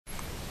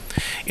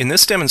In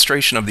this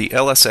demonstration of the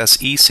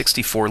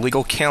LSSe64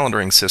 legal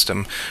calendaring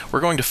system,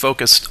 we're going to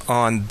focus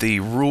on the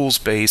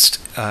rules-based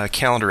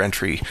calendar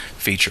entry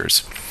features.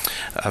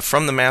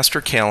 From the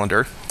master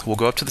calendar, we'll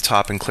go up to the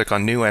top and click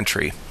on New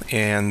Entry,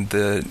 and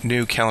the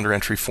new calendar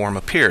entry form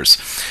appears.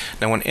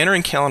 Now, when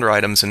entering calendar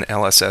items in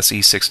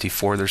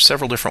LSSe64, there's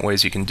several different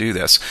ways you can do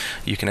this.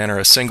 You can enter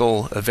a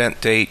single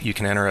event date, you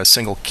can enter a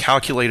single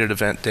calculated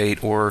event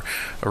date, or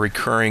a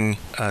recurring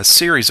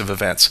series of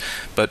events.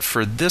 But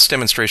for this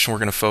demonstration, we're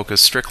going to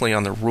focus strictly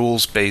on the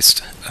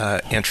rules-based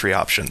entry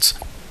options.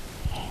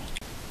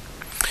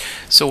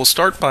 So we'll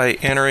start by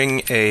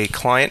entering a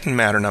client and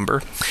matter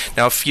number.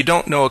 Now, if you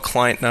don't know a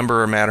client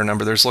number or matter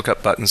number, there's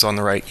lookup buttons on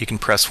the right. You can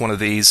press one of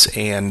these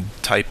and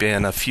type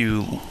in a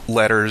few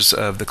letters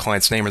of the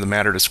client's name or the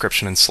matter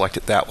description and select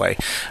it that way.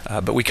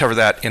 But we cover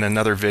that in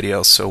another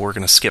video, so we're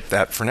going to skip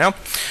that for now.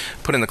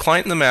 Put in the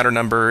client and the matter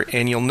number,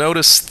 and you'll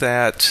notice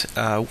that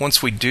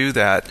once we do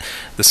that,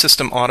 the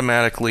system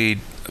automatically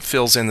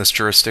fills in this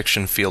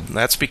jurisdiction field. And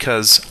that's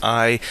because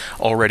I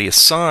already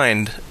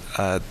assigned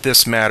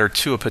this matter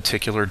to a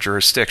particular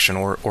jurisdiction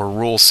or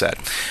rule set.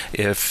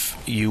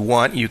 If you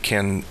want, you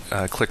can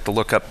click the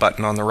lookup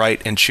button on the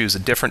right and choose a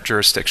different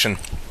jurisdiction,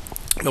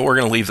 but we're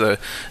going to leave the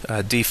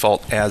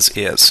default as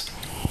is.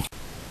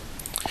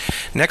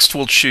 Next,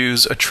 we'll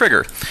choose a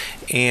trigger,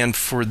 and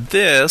for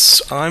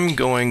this I'm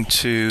going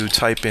to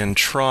type in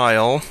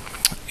trial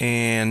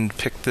and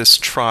pick this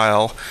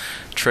trial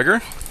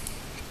trigger,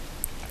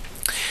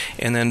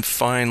 and then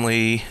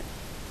finally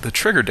the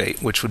trigger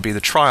date, which would be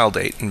the trial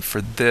date. And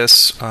for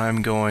this,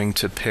 I'm going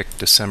to pick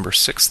December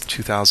 6th,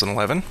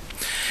 2011.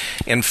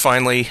 And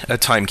finally, a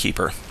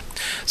timekeeper.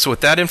 So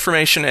with that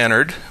information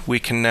entered,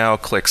 we can now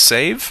click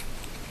Save.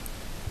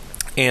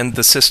 And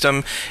the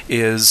system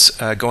is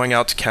going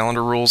out to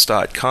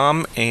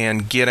calendarrules.com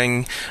and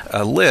getting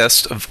a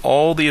list of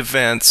all the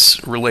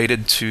events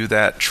related to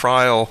that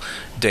trial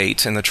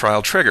date and the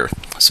trial trigger.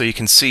 So you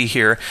can see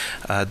here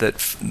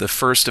that the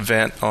first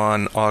event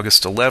on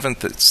August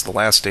 11th, it's the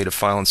last date of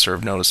file and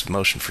serve notice of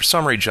motion for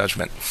summary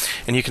judgment.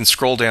 And you can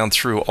scroll down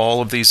through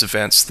all of these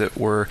events that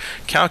were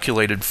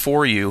calculated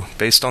for you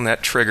based on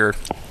that trigger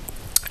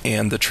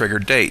and the trigger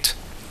date.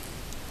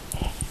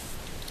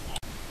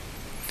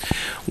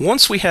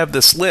 Once we have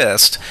this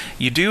list,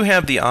 you do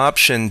have the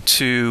option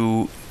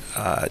to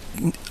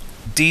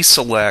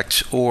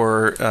deselect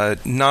or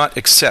not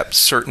accept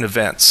certain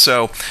events.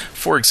 So,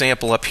 for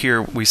example, up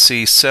here we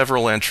see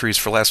several entries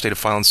for last date of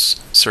file and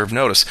serve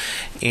notice,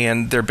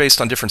 and they're based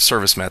on different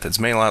service methods: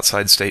 mail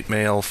outside state,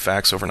 mail,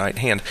 fax, overnight,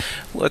 hand.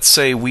 Let's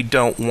say we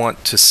don't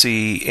want to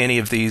see any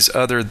of these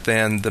other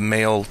than the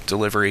mail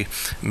delivery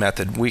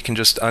method. We can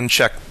just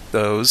uncheck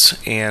those,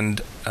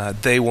 and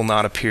they will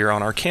not appear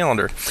on our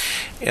calendar.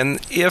 And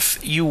if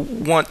you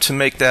want to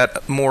make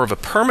that more of a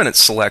permanent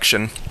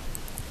selection,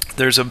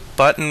 there's a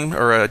button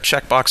or a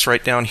checkbox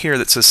right down here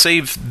that says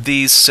Save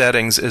these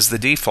settings as the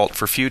default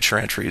for future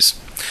entries.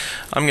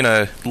 I'm going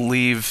to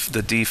leave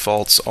the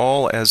defaults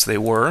all as they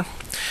were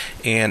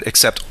and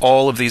accept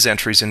all of these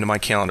entries into my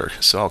calendar.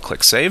 So I'll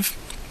click Save,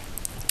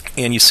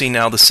 and you see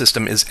now the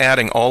system is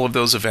adding all of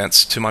those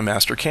events to my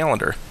master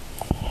calendar.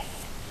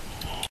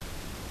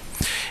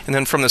 And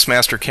then from this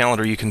master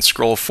calendar, you can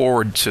scroll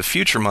forward to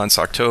future months: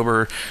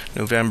 October,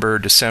 November,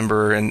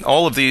 December, and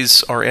all of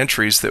these are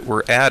entries that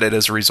were added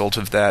as a result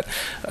of that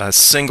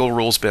single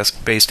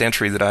rules-based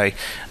entry that I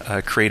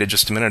created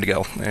just a minute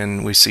ago.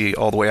 And we see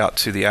all the way out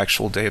to the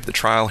actual day of the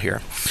trial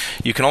here.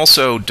 You can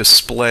also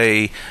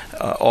display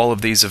all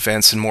of these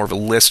events in more of a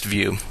list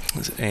view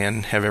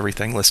and have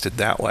everything listed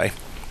that way.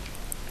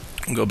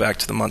 We'll go back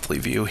to the monthly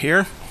view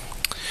here.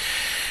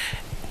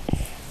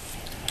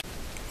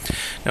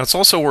 Now, it's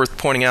also worth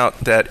pointing out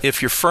that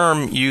if your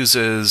firm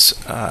uses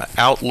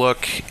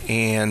Outlook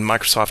and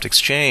Microsoft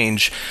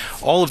Exchange,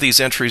 all of these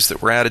entries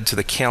that were added to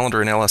the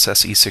calendar in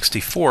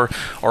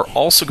LSSe64 are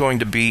also going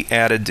to be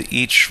added to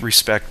each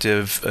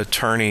respective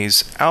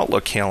attorney's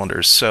Outlook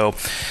calendars. So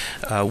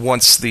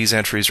once these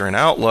entries are in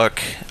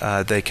Outlook,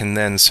 they can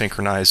then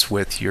synchronize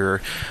with your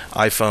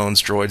iPhones,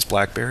 Droids,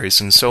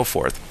 Blackberries, and so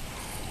forth.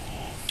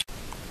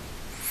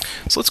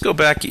 So let's go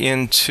back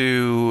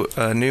into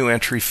a new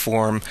entry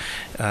form,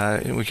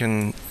 and we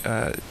can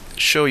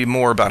show you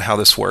more about how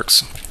this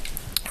works.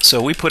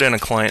 So we put in a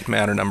client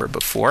matter number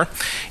before,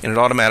 and it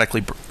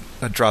automatically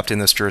dropped in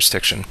this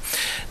jurisdiction.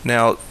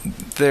 Now,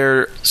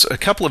 there's a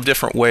couple of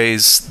different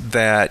ways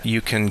that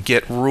you can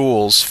get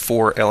rules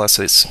for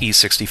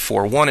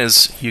LSSe64. One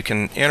is you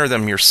can enter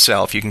them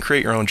yourself. You can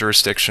create your own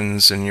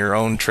jurisdictions and your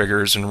own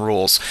triggers and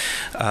rules.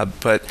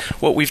 But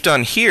what we've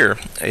done here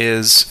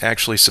is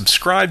actually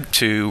subscribe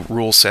to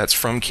rule sets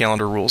from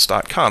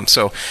calendarrules.com.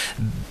 So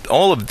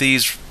all of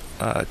these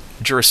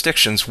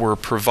jurisdictions were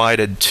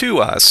provided to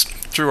us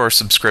through our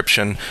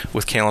subscription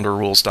with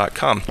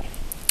calendarrules.com.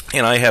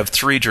 And I have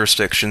 3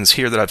 jurisdictions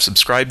here that I've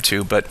subscribed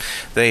to, but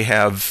they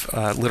have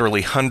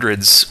literally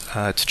hundreds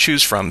to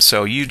choose from.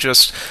 So you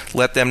just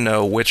let them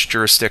know which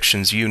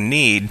jurisdictions you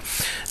need.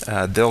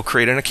 They'll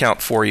create an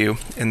account for you,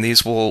 and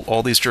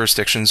all these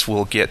jurisdictions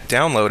will get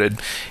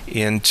downloaded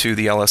into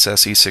the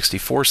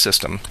LSSe64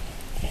 system.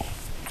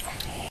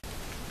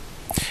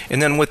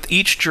 And then with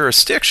each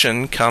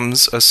jurisdiction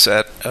comes a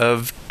set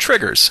of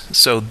triggers.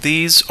 So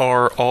these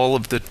are all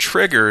of the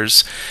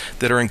triggers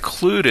that are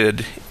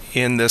included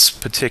in this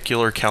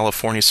particular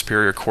California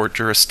Superior Court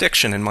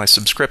jurisdiction in my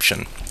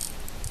subscription.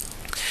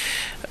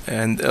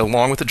 And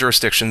along with the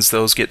jurisdictions,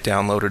 those get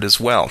downloaded as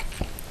well.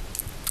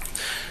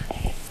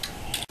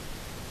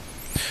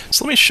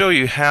 So let me show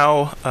you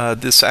how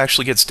this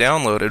actually gets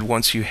downloaded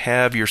once you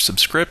have your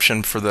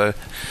subscription for the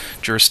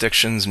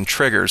jurisdictions and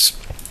triggers.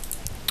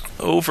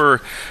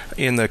 Over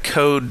in the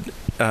code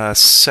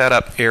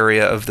setup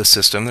area of the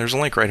system, there's a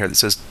link right here that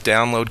says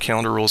download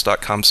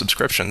calendarrules.com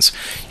subscriptions.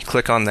 You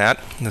click on that,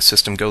 and the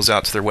system goes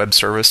out to their web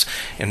service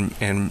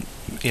and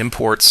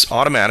imports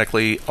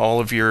automatically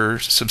all of your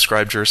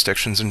subscribed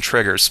jurisdictions and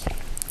triggers.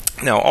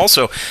 Now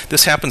also,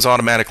 this happens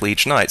automatically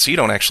each night, so you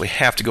don't actually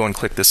have to go and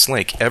click this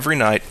link. Every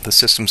night the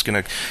system's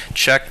going to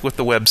check with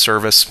the web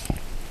service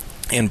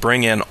and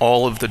bring in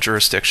all of the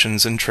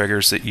jurisdictions and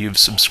triggers that you've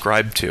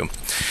subscribed to.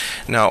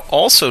 Now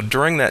also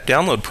during that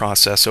download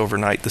process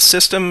overnight, the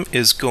system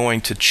is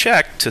going to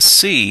check to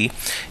see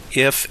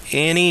if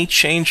any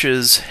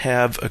changes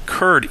have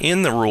occurred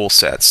in the rule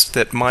sets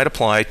that might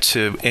apply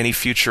to any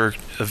future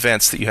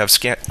events that you have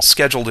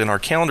scheduled in our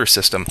calendar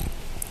system.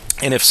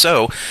 And if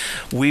so,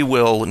 we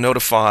will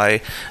notify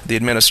the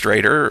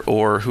administrator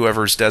or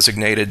whoever's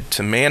designated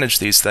to manage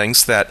these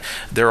things that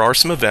there are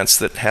some events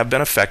that have been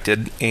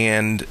affected,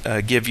 and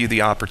give you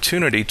the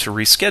opportunity to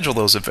reschedule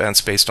those events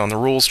based on the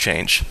rules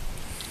change.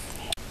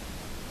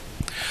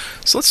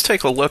 So let's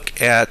take a look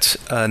at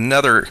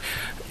another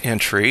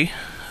entry.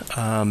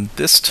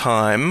 This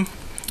time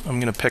I'm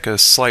going to pick a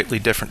slightly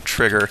different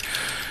trigger.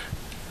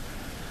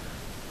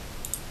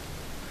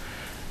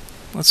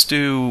 Let's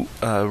do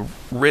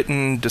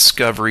written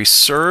discovery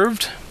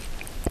served.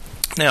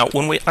 Now,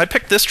 when I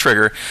picked this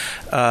trigger,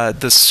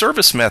 the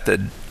service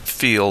method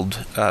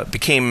field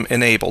became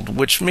enabled,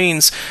 which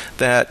means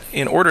that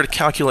in order to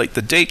calculate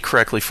the date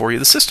correctly for you,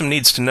 the system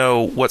needs to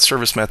know what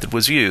service method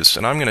was used.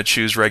 And I'm going to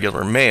choose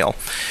regular mail.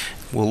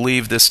 We'll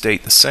leave this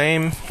date the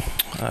same,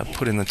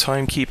 put in the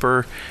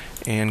timekeeper,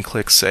 and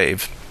click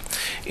Save.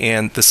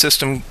 And the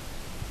system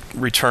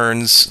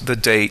returns the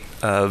date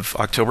of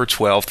October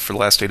 12th for the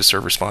last day to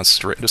serve responses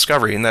to written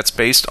discovery, and that's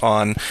based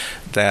on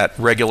that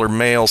regular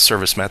mail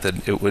service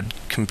method. It would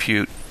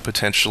compute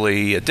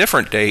potentially a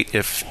different date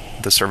if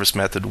the service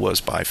method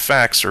was by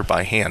fax or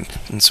by hand,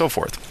 and so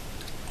forth.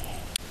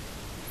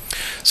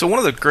 So one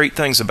of the great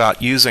things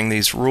about using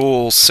these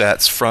rule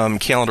sets from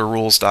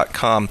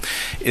calendarrules.com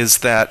is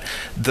that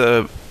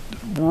the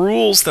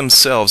rules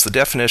themselves, the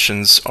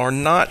definitions, are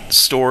not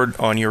stored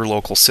on your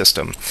local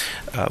system.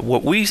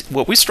 What we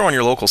store on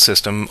your local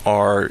system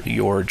are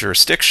your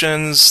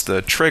jurisdictions,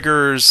 the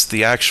triggers,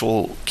 the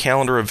actual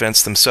calendar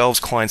events themselves,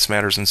 clients,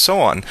 matters, and so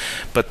on.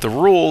 But the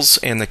rules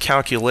and the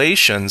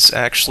calculations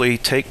actually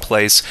take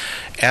place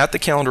at the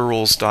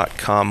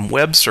calendarrules.com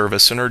web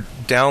service and are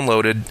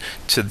downloaded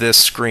to this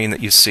screen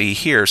that you see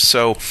here.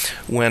 So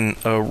when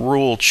a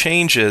rule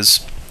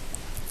changes,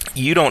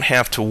 you don't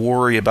have to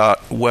worry about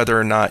whether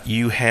or not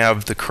you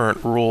have the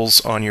current rules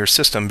on your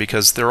system,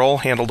 because they're all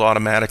handled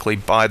automatically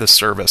by the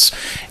service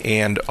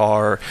and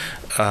are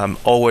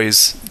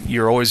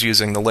you're always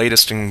using the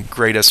latest and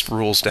greatest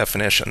rules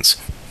definitions.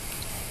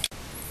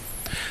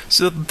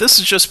 So this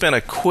has just been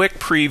a quick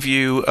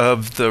preview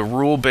of the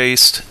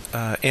rule-based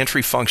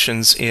entry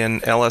functions in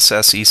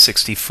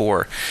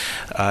LSSe64.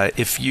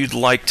 If you'd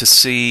like to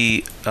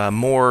see a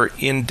more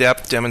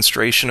in-depth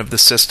demonstration of the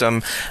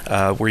system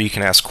where you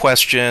can ask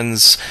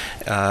questions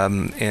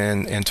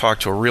and talk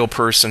to a real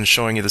person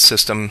showing you the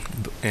system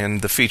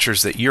and the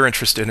features that you're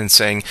interested in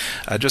saying,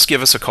 just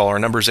give us a call. Our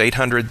number is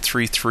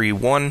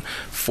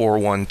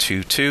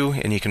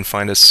 800-331-4122, and you can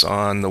find us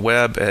on the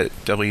web at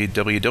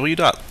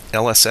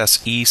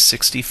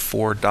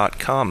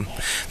www.lsse64.com.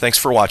 Thanks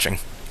for watching.